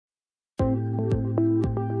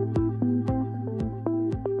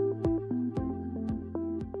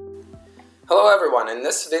Hello everyone, in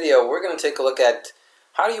this video we're going to take a look at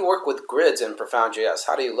how do you work with grids in Profound.js,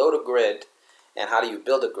 how do you load a grid, and how do you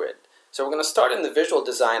build a grid. So we're going to start in the Visual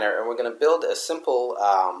Designer and we're going to build a simple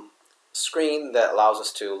screen that allows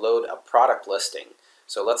us to load a product listing.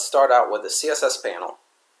 So let's start out with the CSS panel.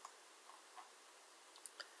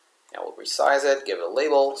 And we'll resize it, give it a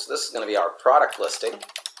label. So this is going to be our product listing.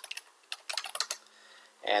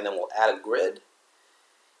 And then we'll add a grid.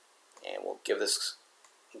 And we'll give this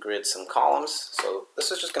grid some columns. So this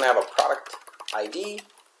is just going to have a product ID,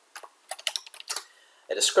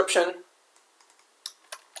 a description,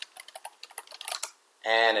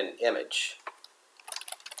 and an image.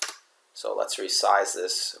 So let's resize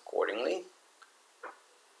this accordingly.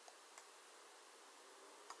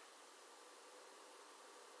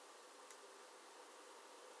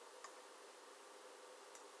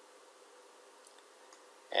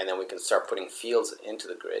 And then we can start putting fields into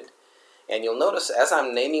the grid. And you'll notice as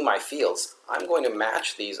I'm naming my fields, I'm going to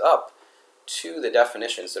match these up to the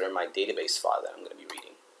definitions that are in my database file that I'm going to be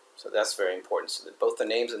reading. So that's very important, so that both the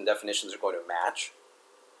names and definitions are going to match.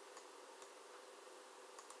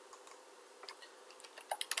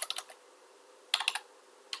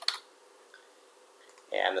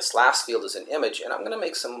 And this last field is an image, and I'm going to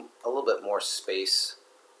make a little bit more space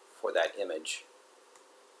for that image,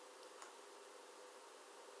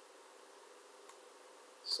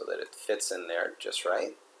 so that it fits in there just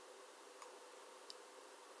right.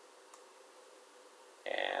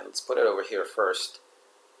 And let's put it over here first,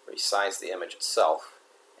 resize the image itself,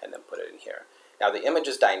 and then put it in here. Now the image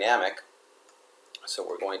is dynamic, so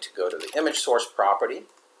we're going to go to the image source property,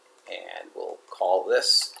 and we'll call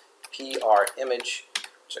this PRImage, which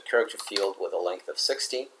is a character field with a length of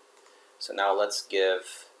 60. So now let's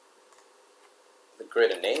give the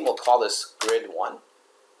grid a name. We'll call this grid1.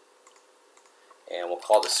 And we'll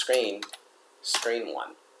call the screen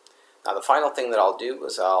screen1. Now the final thing that I'll do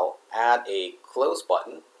is I'll add a close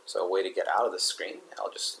button, so a way to get out of the screen.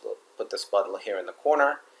 I'll just put this button here in the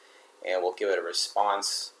corner, and we'll give it a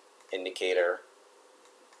response indicator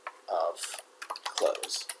of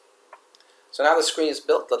close. So now the screen is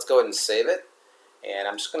built. Let's go ahead and save it, and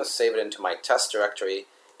I'm just going to save it into my test directory,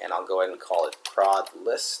 and I'll go ahead and call it prod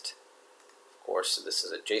list. Of course, this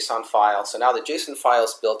is a JSON file. So now the JSON file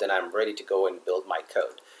is built and I'm ready to go and build my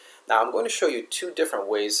code. Now I'm going to show you two different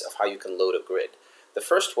ways of how you can load a grid. The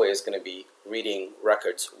first way is going to be reading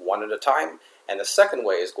records one at a time, and the second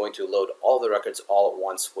way is going to load all the records all at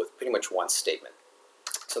once with pretty much one statement.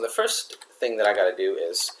 So the first thing that I got to do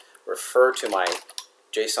is refer to my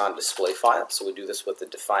JSON display file. So we do this with the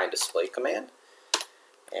define display command.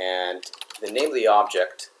 And the name of the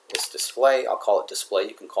object is display. I'll call it display.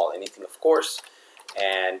 You can call it anything, of course.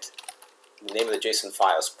 And the name of the JSON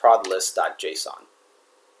file is prodlist.json.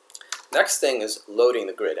 Next thing is loading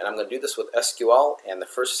the grid, and I'm going to do this with SQL. And the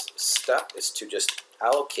first step is to just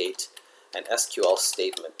allocate an SQL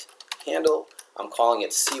statement handle. I'm calling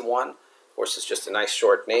it C1. Of course, it's just a nice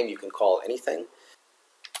short name. You can call it anything.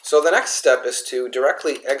 So the next step is to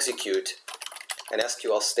directly execute an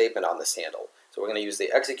SQL statement on this handle. So we're going to use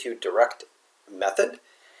the execute direct method.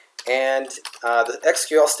 And the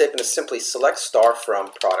SQL statement is simply select star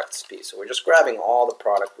from products P. So we're just grabbing all the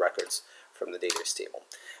product records from the database table.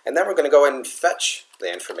 And then we're going to go ahead and fetch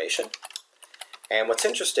the information. And what's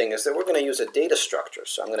interesting is that we're going to use a data structure.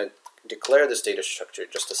 So I'm going to declare this data structure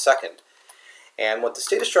in just a second. And what this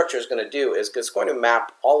data structure is going to do is it's going to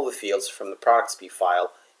map all of the fields from the products P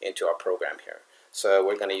file into our program here. So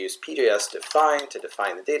we're going to use PJS define to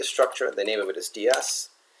define the data structure. The name of it is DS.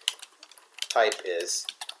 Type is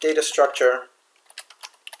data structure,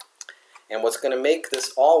 and what's going to make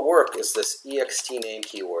this all work is this ext name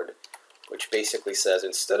keyword, which basically says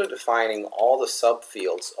instead of defining all the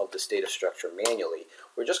subfields of this data structure manually,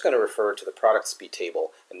 we're just going to refer to the products P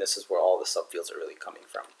table, and this is where all the subfields are really coming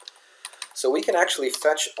from. So we can actually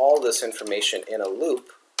fetch all this information in a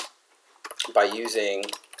loop by using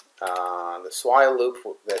this while loop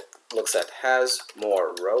that looks at has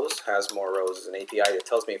more rows. Has more rows is an API that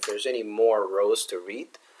tells me if there's any more rows to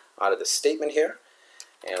read out of the statement here,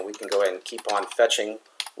 and we can go ahead and keep on fetching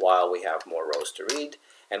while we have more rows to read.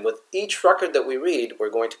 And with each record that we read, we're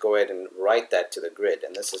going to go ahead and write that to the grid,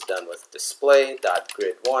 and this is done with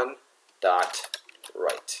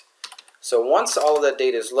display.grid1.write. So once all of that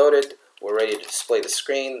data is loaded, we're ready to display the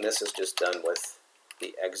screen. This is just done with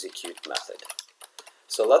the execute method.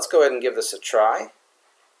 So let's go ahead and give this a try.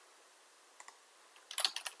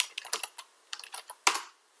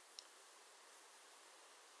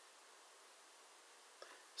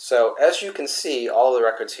 So as you can see, all the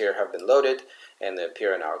records here have been loaded and they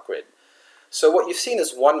appear in our grid. So what you've seen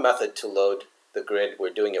is one method to load the grid, we're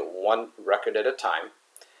doing it one record at a time.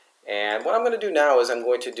 And what I'm going to do now is I'm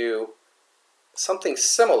going to do something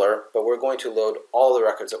similar, but we're going to load all the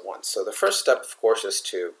records at once. So the first step, of course, is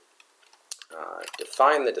to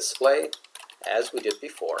define the display as we did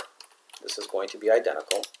before. This is going to be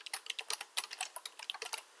identical.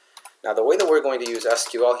 Now the way that we're going to use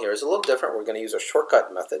SQL here is a little different. We're going to use a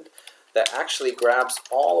shortcut method that actually grabs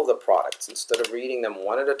all of the products. Instead of reading them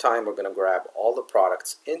one at a time, we're going to grab all the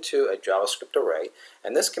products into a JavaScript array,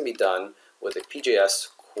 and this can be done with a PJS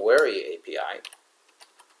query API.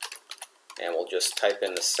 And we'll just type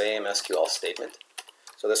in the same SQL statement.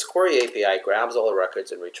 So this query API grabs all the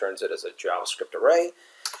records and returns it as a JavaScript array.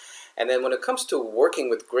 And then when it comes to working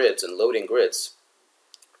with grids and loading grids,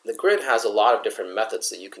 the grid has a lot of different methods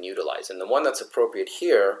that you can utilize. And the one that's appropriate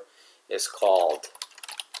here is called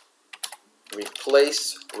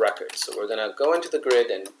replace records. So we're going to go into the grid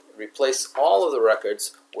and replace all of the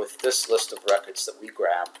records with this list of records that we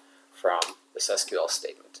grabbed from this SQL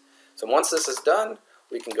statement. So once this is done,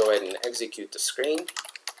 we can go ahead and execute the screen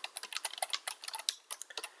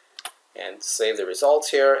and save the results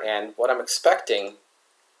here. And what I'm expecting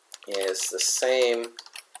is the same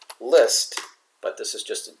list, but this is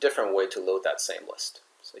just a different way to load that same list.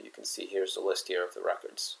 So you can see here's the list here of the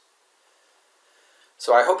records.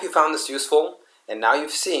 So I hope you found this useful, and now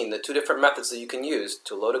you've seen the two different methods that you can use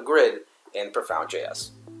to load a grid in Profound.js.